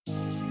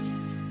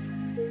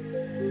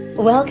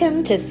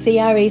Welcome to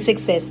CRE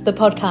Success, the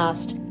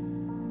podcast.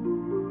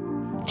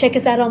 Check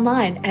us out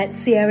online at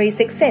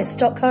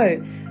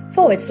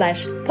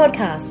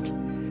cresuccess.co/podcast.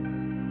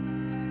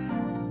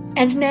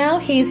 And now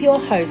here's your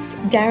host,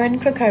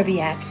 Darren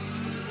Krakowiak.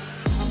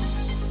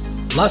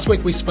 Last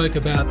week we spoke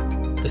about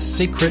the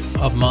secret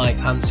of my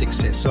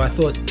unsuccess. So I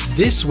thought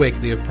this week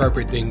the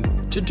appropriate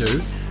thing to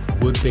do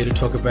would be to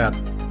talk about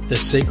the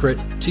secret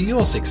to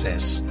your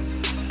success.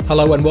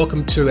 Hello and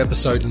welcome to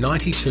episode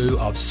 92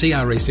 of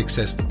CRE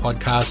Success, the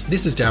podcast.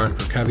 This is Darren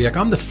Krakowiak.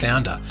 I'm the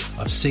founder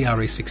of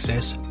CRE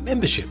Success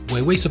Membership,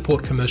 where we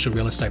support commercial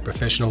real estate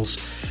professionals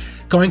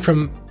going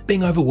from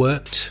being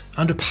overworked,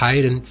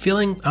 underpaid, and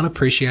feeling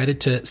unappreciated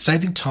to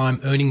saving time,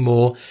 earning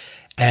more,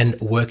 and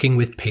working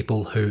with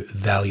people who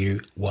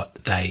value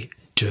what they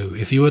do.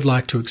 If you would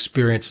like to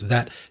experience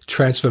that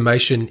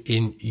transformation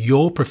in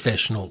your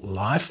professional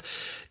life,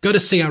 go to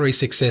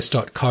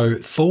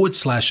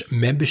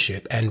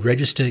cresuccess.co/membership and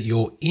register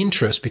your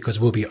interest, because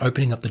we'll be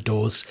opening up the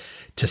doors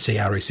to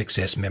CRE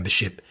Success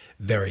Membership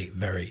very,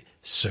 very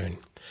soon.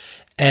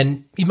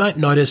 And you might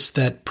notice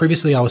that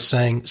previously I was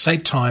saying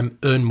save time,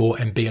 earn more,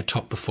 and be a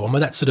top performer.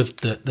 That's sort of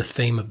the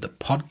theme of the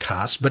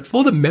podcast. But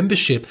for the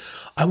membership,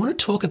 I want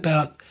to talk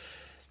about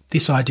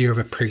this idea of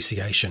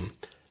appreciation.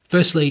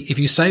 Firstly, if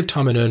you save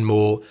time and earn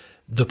more,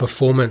 the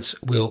performance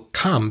will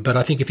come. But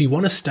I think if you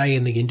want to stay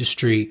in the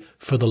industry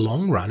for the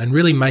long run and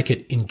really make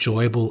it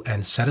enjoyable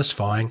and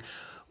satisfying,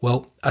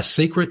 well, a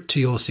secret to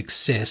your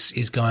success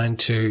is going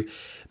to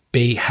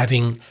be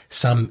having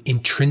some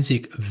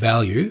intrinsic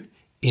value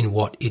in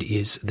what it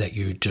is that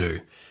you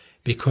do.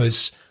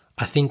 Because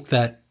I think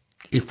that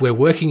if we're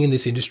working in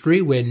this industry,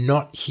 we're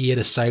not here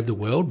to save the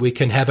world. We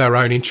can have our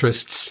own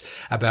interests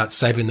about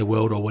saving the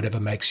world or whatever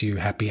makes you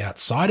happy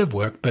outside of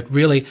work. But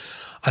really,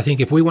 I think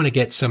if we want to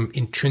get some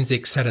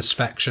intrinsic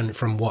satisfaction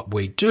from what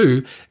we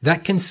do,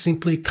 that can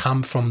simply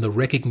come from the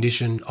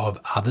recognition of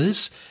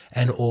others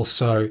and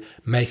also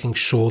making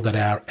sure that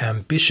our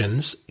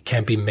ambitions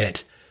can be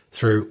met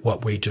through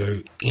what we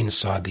do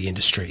inside the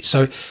industry.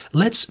 So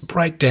let's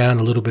break down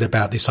a little bit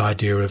about this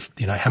idea of,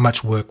 how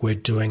much work we're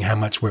doing, how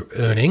much we're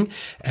earning,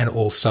 and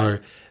also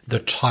the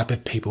type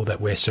of people that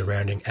we're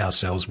surrounding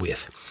ourselves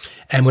with.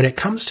 And when it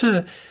comes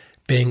to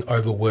being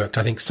overworked,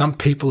 I think some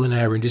people in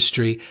our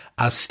industry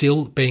are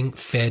still being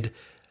fed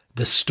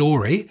the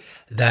story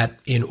that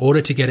in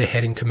order to get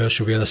ahead in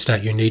commercial real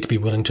estate, you need to be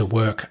willing to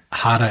work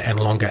harder and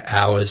longer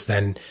hours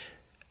than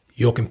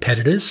your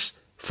competitors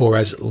for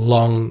as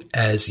long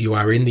as you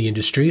are in the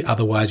industry.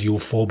 Otherwise, you'll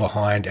fall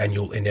behind and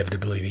you'll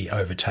inevitably be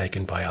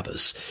overtaken by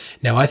others.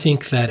 Now, I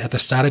think that at the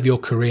start of your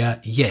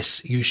career,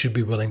 yes, you should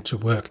be willing to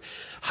work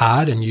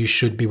hard and you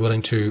should be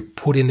willing to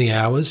put in the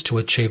hours to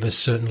achieve a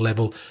certain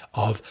level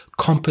of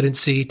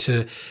competency,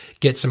 to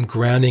get some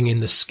grounding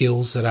in the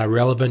skills that are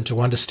relevant,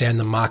 to understand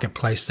the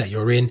marketplace that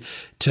you're in,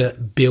 to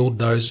build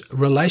those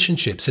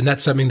relationships. And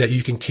that's something that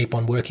you can keep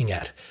on working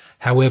at.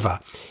 However,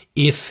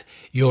 if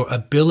your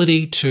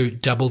ability to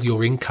double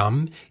your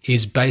income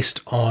is based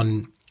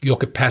on your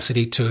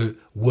capacity to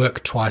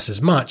work twice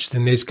as much,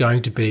 then there's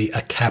going to be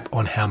a cap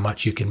on how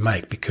much you can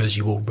make, because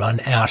you will run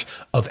out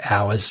of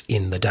hours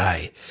in the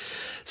day.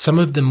 Some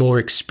of the more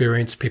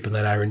experienced people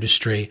in our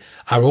industry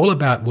are all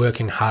about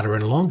working harder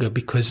and longer,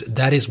 because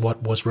that is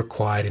what was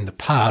required in the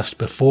past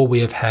before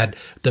we have had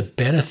the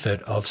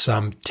benefit of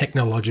some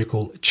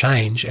technological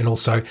change and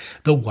also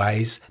the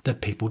ways that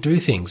people do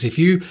things. If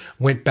you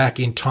went back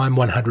in time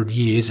 100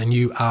 years and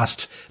you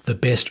asked the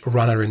best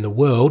runner in the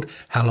world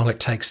how long it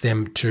takes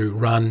them to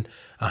run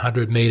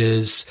 100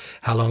 meters,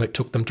 how long it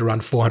took them to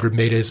run 400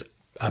 meters,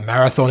 a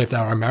marathon, if they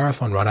were a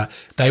marathon runner,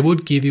 they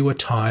would give you a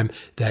time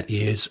that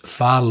is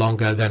far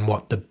longer than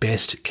what the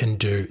best can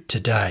do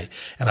today.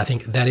 And I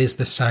think that is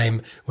the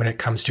same when it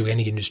comes to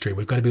any industry.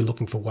 We've got to be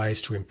looking for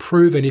ways to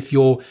improve. And if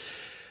you're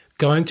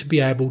going to be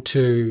able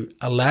to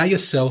allow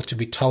yourself to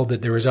be told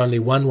that there is only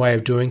one way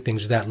of doing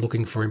things without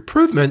looking for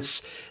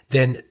improvements,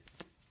 then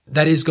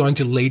that is going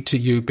to lead to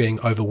you being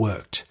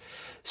overworked.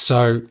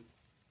 So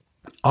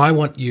I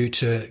want you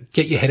to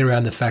get your head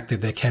around the fact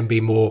that there can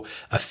be more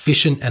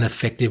efficient and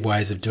effective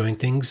ways of doing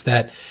things,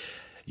 that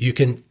you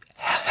can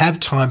have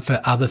time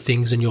for other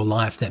things in your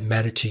life that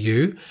matter to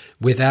you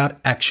without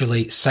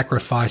actually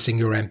sacrificing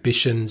your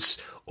ambitions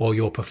or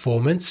your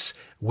performance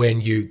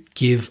when you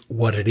give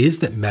what it is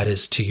that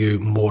matters to you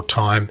more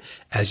time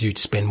as you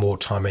spend more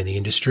time in the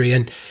industry.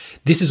 And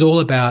this is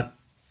all about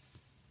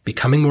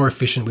becoming more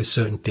efficient with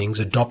certain things,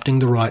 adopting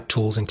the right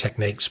tools and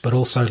techniques, but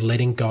also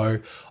letting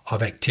go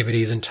of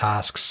activities and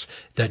tasks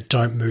that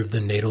don't move the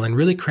needle, and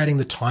really creating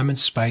the time and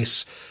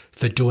space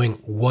for doing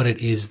what it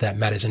is that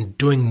matters and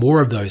doing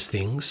more of those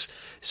things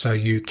so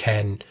you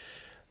can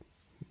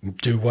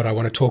do what I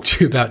want to talk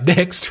to you about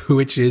next,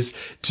 which is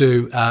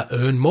to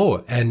earn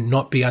more and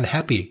not be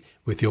unhappy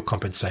with your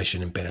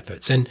compensation and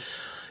benefits. And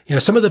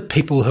some of the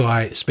people who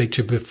I speak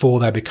to before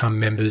they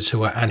become members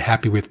who are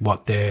unhappy with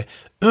what they're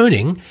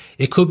earning,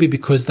 it could be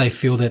because they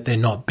feel that they're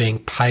not being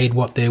paid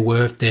what they're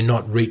worth. They're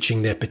not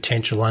reaching their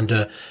potential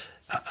under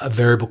a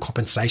variable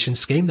compensation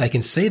scheme. They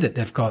can see that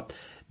they've got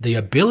the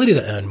ability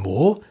to earn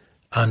more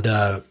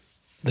under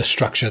the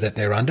structure that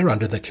they're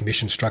under the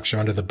commission structure,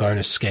 under the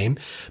bonus scheme,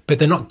 but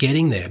they're not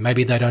getting there.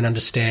 Maybe they don't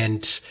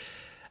understand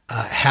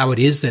how it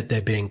is that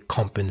they're being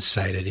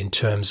compensated in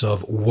terms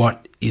of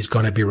what is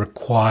going to be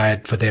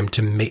required for them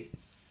to meet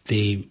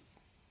the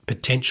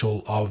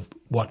potential of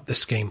what the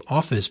scheme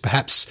offers.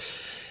 Perhaps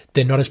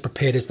they're not as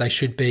prepared as they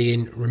should be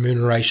in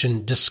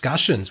remuneration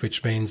discussions,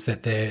 which means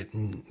that they're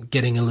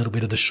getting a little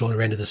bit of the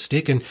shorter end of the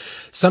stick. And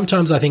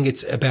sometimes I think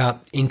it's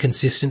about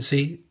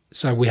inconsistency.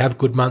 So we have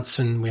good months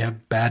and we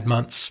have bad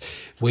months.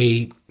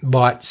 We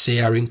might see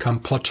our income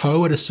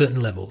plateau at a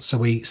certain level. So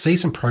we see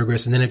some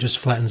progress and then it just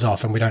flattens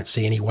off and we don't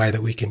see any way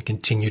that we can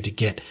continue to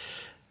get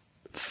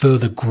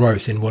further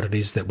growth in what it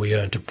is that we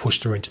earn to push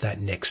through into that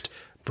next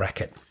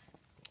bracket.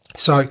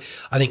 So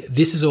I think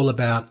this is all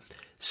about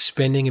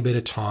spending a bit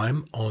of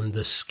time on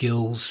the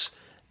skills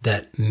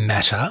that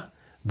matter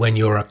when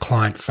you're a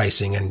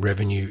client-facing and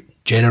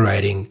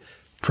revenue-generating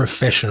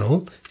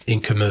professional in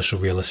commercial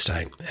real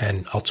estate.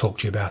 And I'll talk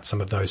to you about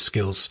some of those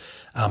skills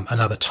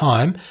another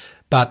time.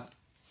 But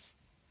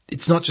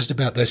it's not just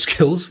about those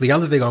skills. The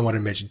other thing I want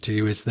to mention to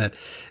you is that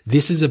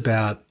this is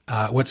about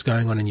what's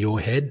going on in your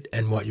head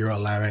and what you're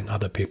allowing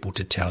other people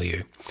to tell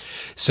you.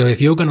 So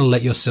if you're going to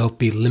let yourself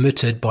be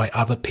limited by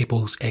other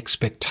people's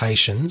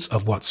expectations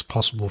of what's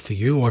possible for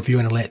you, or if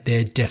you're going to let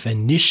their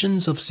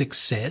definitions of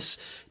success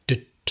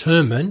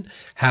determine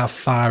how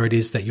far it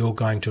is that you're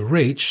going to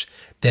reach,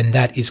 then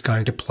that is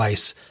going to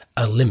place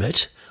a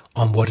limit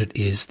on what it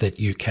is that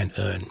you can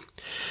earn.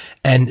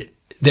 And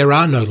there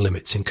are no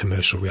limits in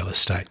commercial real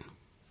estate.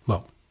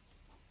 Well,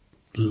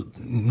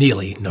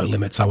 nearly no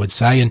limits, I would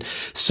say. And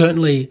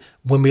certainly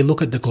when we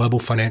look at the global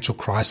financial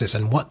crisis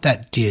and what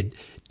that did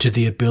to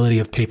the ability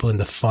of people in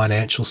the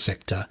financial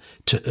sector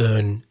to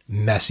earn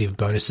massive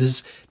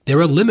bonuses, there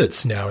are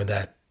limits now in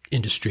that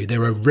industry.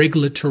 There are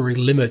regulatory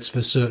limits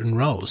for certain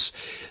roles.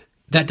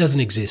 That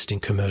doesn't exist in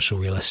commercial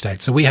real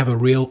estate. So we have a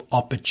real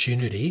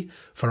opportunity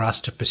for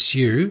us to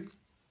pursue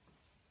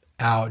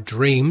our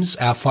dreams,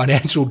 our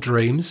financial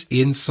dreams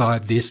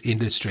inside this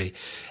industry.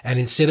 And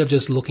instead of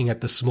just looking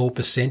at the small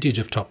percentage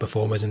of top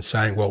performers and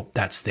saying, well,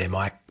 that's them,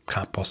 I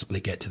can't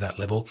possibly get to that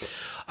level,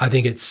 I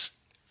think it's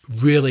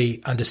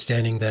really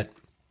understanding that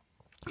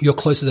you're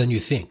closer than you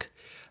think.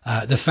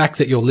 The fact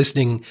that you're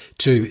listening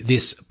to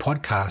this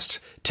podcast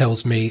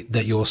tells me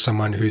that you're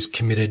someone who's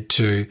committed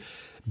to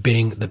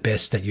being the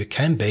best that you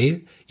can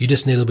be. You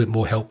just need a little bit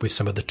more help with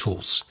some of the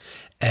tools.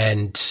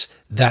 And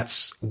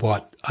that's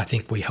what I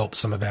think we help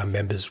some of our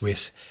members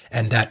with.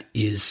 And that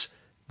is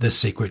the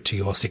secret to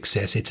your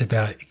success. It's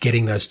about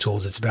getting those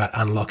tools. It's about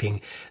unlocking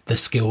the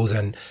skills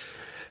and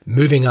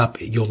moving up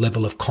your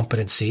level of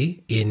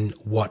competency in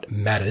what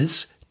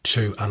matters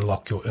to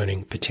unlock your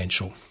earning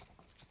potential.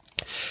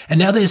 And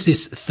now there's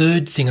this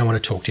third thing I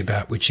want to talk to you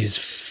about, which is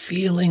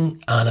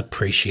feeling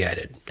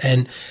unappreciated.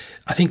 And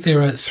I think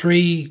there are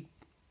three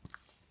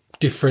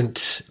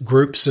different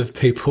groups of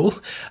people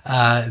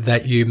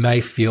that you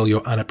may feel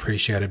you're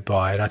unappreciated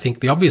by. And I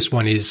think the obvious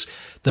one is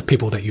the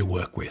people that you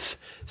work with.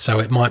 So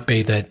it might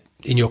be that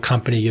in your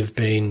company you've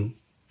been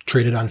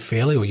treated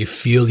unfairly, or you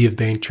feel you've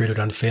been treated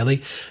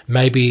unfairly.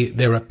 Maybe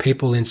there are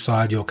people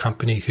inside your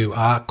company who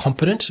are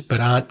competent but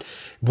aren't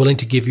willing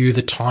to give you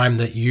the time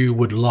that you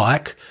would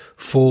like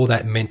for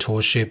that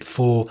mentorship,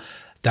 for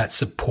that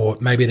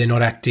support. Maybe they're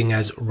not acting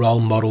as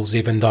role models,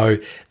 even though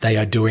they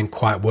are doing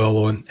quite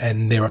well,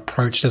 and their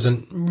approach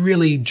doesn't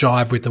really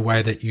jive with the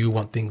way that you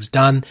want things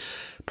done.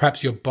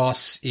 Perhaps your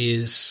boss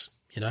is,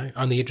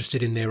 only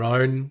interested in their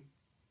own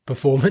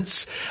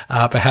performance.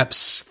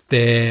 Perhaps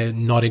they're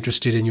not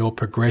interested in your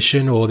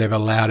progression, or they've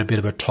allowed a bit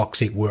of a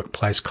toxic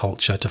workplace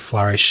culture to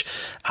flourish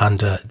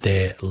under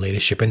their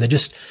leadership. And they're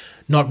just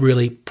not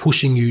really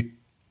pushing you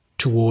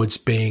towards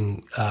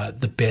being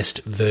the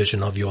best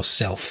version of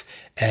yourself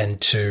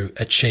and to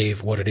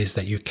achieve what it is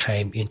that you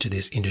came into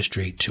this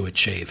industry to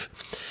achieve.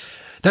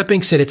 That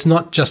being said, it's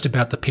not just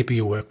about the people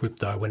you work with,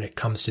 though, when it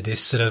comes to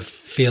this sort of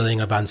feeling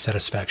of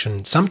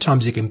unsatisfaction.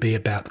 Sometimes it can be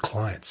about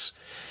clients.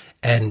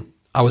 And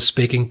I was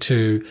speaking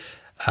to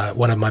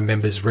one of my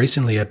members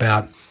recently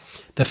about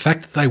the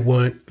fact that they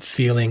weren't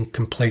feeling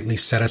completely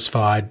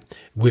satisfied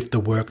with the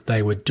work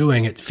they were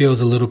doing. It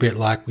feels a little bit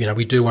like,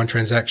 we do one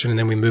transaction and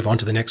then we move on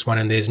to the next one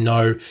and there's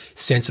no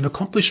sense of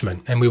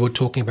accomplishment. And we were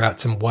talking about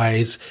some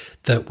ways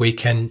that we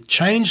can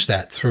change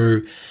that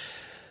through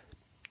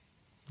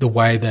the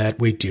way that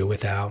we deal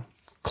with our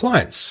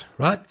clients,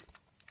 right?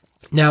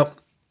 Now,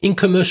 in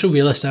commercial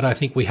real estate, I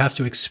think we have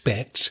to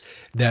expect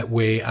that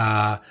we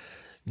are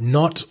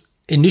not,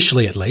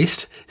 initially at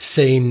least,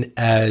 seen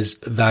as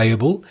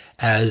valuable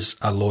as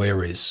a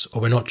lawyer is,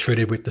 or we're not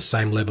treated with the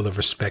same level of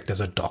respect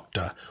as a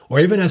doctor, or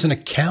even as an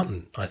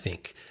accountant, I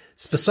think.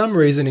 For some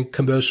reason in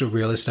commercial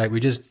real estate, we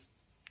just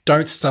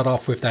don't start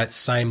off with that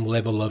same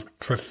level of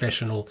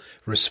professional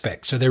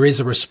respect. So there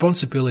is a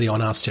responsibility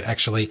on us to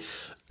actually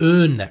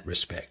earn that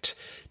respect,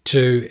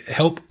 to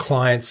help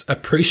clients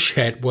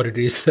appreciate what it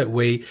is that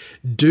we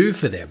do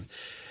for them.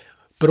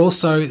 But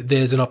also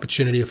there's an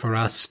opportunity for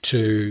us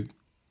to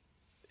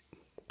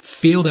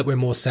feel that we're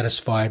more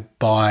satisfied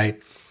by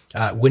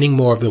winning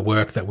more of the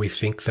work that we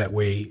think that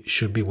we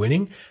should be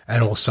winning,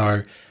 and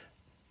also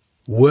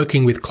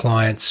working with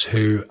clients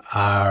who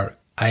are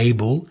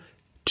able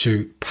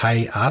to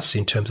pay us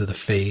in terms of the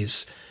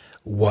fees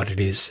what it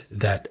is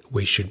that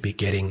we should be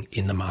getting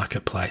in the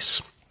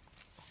marketplace.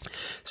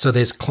 So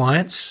there's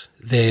clients,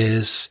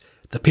 there's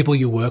the people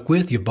you work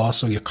with, your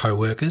boss or your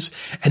co-workers,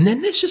 and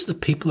then there's just the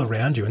people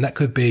around you. And that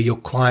could be your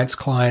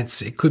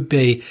clients. It could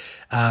be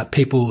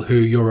people who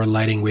you're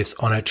relating with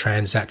on a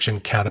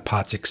transaction,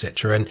 counterparts,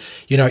 etc. And,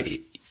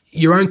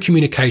 your own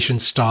communication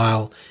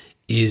style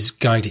is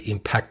going to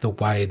impact the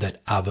way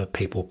that other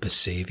people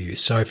perceive you.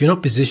 So if you're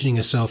not positioning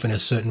yourself in a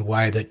certain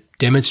way that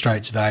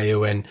demonstrates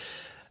value and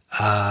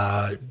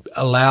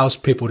allows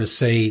people to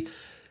see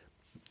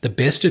the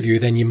best of you,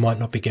 then you might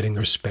not be getting the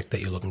respect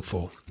that you're looking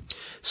for.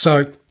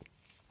 So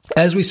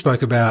as we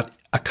spoke about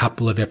a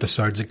couple of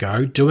episodes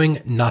ago,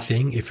 doing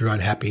nothing if you're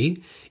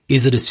unhappy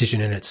is a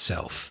decision in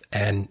itself,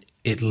 and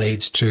it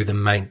leads to the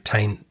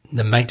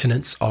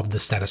maintenance of the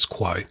status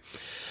quo.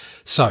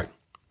 So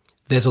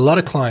there's a lot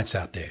of clients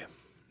out there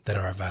that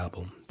are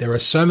available. There are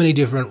so many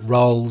different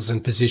roles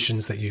and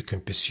positions that you can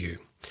pursue.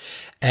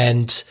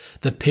 And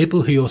the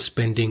people who you're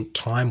spending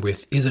time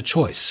with is a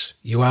choice.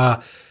 You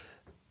are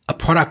a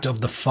product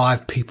of the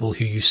 5 people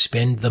who you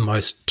spend the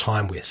most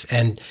time with.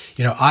 And,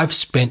 I've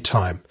spent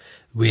time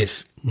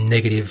with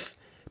negative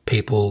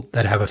people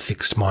that have a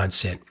fixed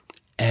mindset.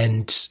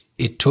 And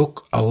it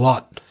took a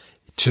lot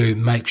to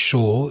make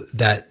sure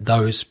that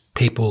those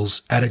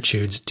people's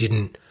attitudes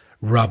didn't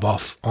rub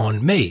off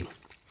on me.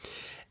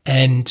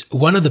 And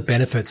one of the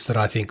benefits that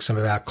I think some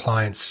of our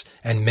clients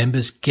and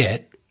members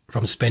get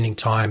from spending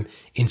time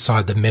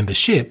inside the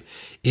membership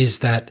is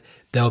that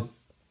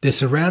they're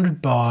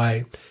surrounded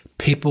by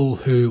people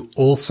who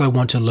also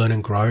want to learn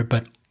and grow,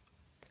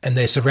 and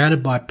they're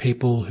surrounded by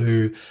people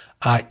who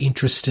are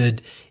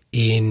interested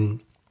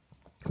in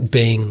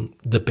being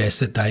the best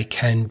that they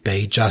can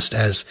be, just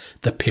as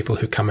the people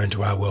who come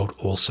into our world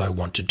also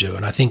want to do.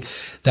 And I think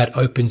that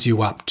opens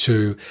you up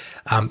to,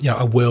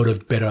 a world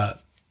of better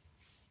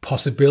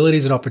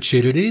possibilities and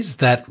opportunities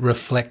that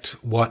reflect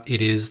what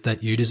it is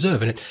that you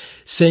deserve. And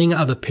seeing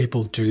other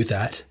people do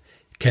that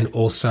can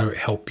also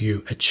help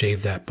you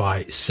achieve that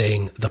by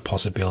seeing the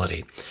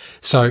possibility.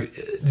 So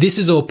this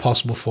is all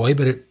possible for you,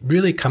 but it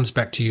really comes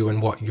back to you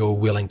and what you're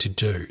willing to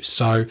do.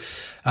 So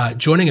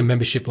joining a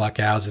membership like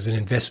ours is an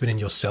investment in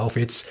yourself.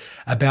 It's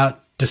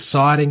about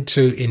deciding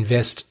to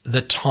invest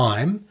the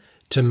time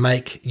to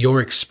make your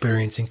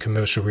experience in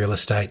commercial real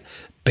estate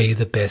be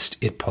the best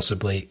it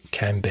possibly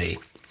can be.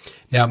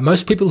 Now,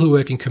 most people who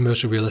work in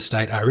commercial real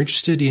estate are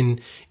interested in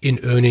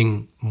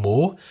earning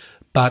more,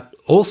 but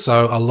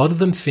also a lot of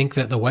them think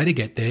that the way to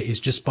get there is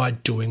just by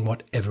doing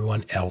what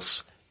everyone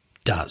else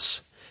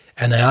does.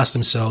 And they ask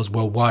themselves,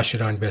 well, why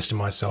should I invest in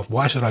myself?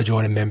 Why should I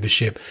join a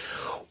membership?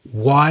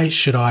 Why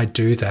should I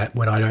do that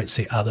when I don't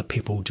see other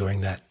people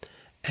doing that?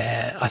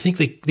 I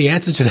think the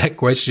answer to that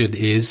question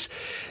is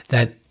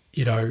that,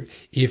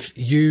 if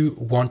you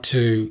want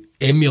to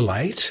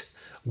emulate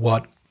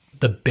what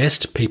the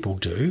best people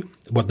do,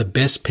 what the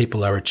best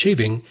people are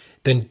achieving,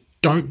 then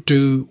don't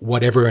do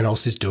what everyone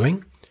else is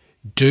doing.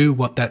 Do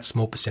what that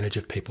small percentage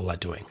of people are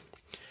doing.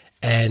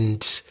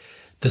 And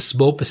the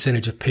small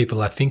percentage of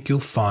people I think you'll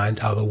find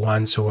are the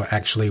ones who are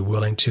actually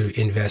willing to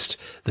invest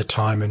the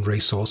time and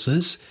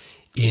resources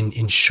in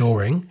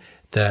ensuring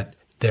that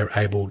they're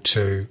able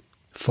to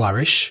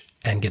flourish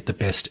and get the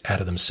best out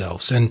of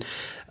themselves. And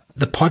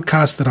the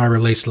podcast that I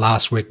released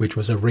last week, which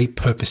was a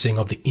repurposing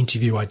of the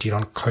interview I did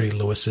on Cody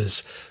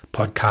Lewis's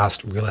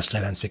podcast, Real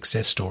Estate and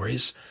Success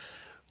Stories,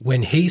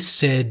 when he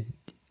said,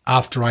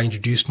 after I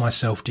introduced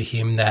myself to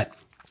him, that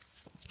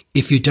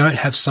if you don't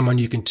have someone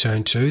you can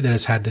turn to that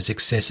has had the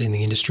success in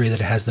the industry,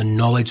 that has the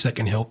knowledge that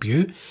can help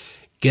you,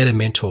 get a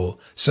mentor,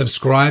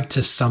 subscribe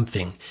to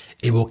something.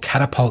 It will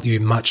catapult you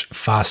much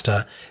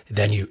faster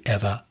than you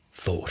ever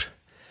thought.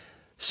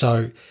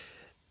 So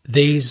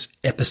these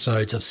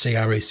episodes of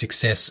CRE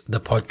Success, the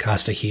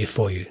podcast, are here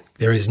for you.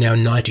 There is now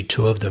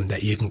 92 of them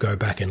that you can go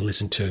back and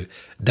listen to.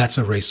 That's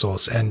a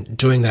resource, and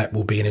doing that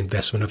will be an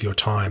investment of your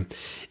time.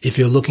 If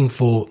you're looking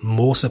for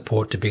more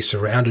support to be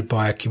surrounded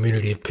by a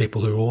community of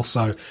people who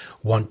also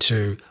want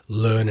to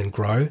learn and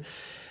grow,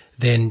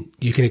 then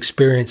you can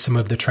experience some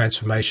of the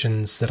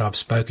transformations that I've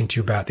spoken to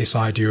you about. This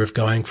idea of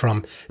going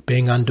from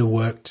being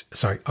overworked,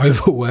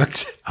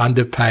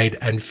 underpaid,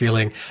 and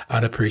feeling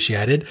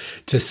unappreciated,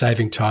 to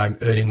saving time,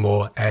 earning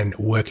more, and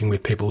working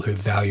with people who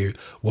value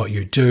what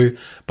you do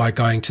by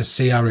going to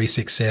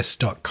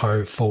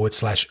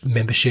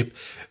cresuccess.co/membership.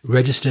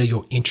 Register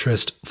your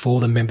interest for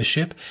the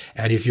membership.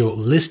 And if you're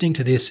listening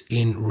to this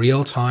in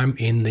real time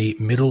in the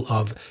middle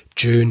of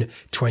June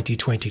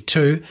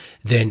 2022,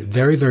 then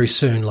very, very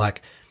soon,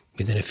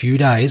 within a few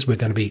days, we're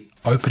going to be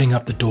opening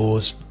up the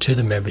doors to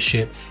the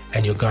membership,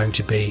 and you're going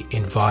to be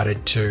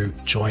invited to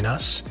join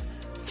us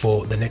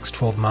for the next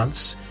 12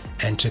 months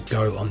and to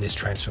go on this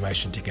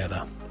transformation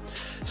together.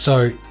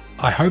 So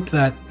I hope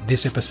that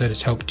this episode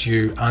has helped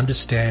you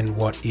understand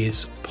what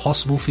is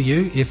possible for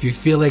you. If you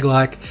feel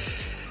like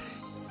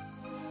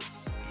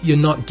you're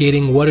not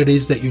getting what it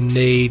is that you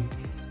need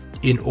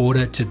in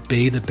order to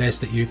be the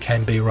best that you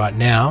can be right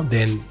now,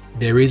 then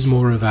there is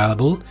more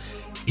available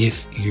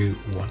if you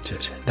want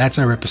it. That's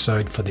our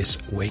episode for this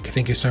week.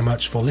 Thank you so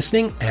much for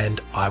listening,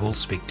 and I will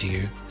speak to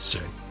you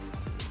soon.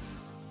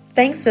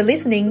 Thanks for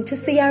listening to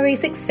CRE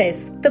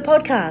Success, the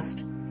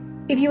podcast.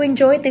 If you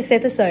enjoyed this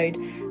episode,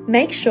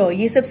 make sure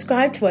you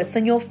subscribe to us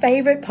on your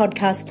favourite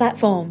podcast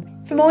platform.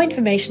 For more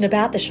information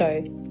about the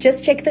show,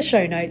 just check the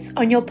show notes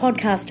on your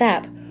podcast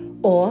app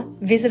or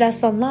visit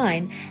us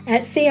online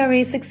at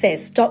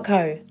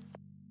cresuccess.co.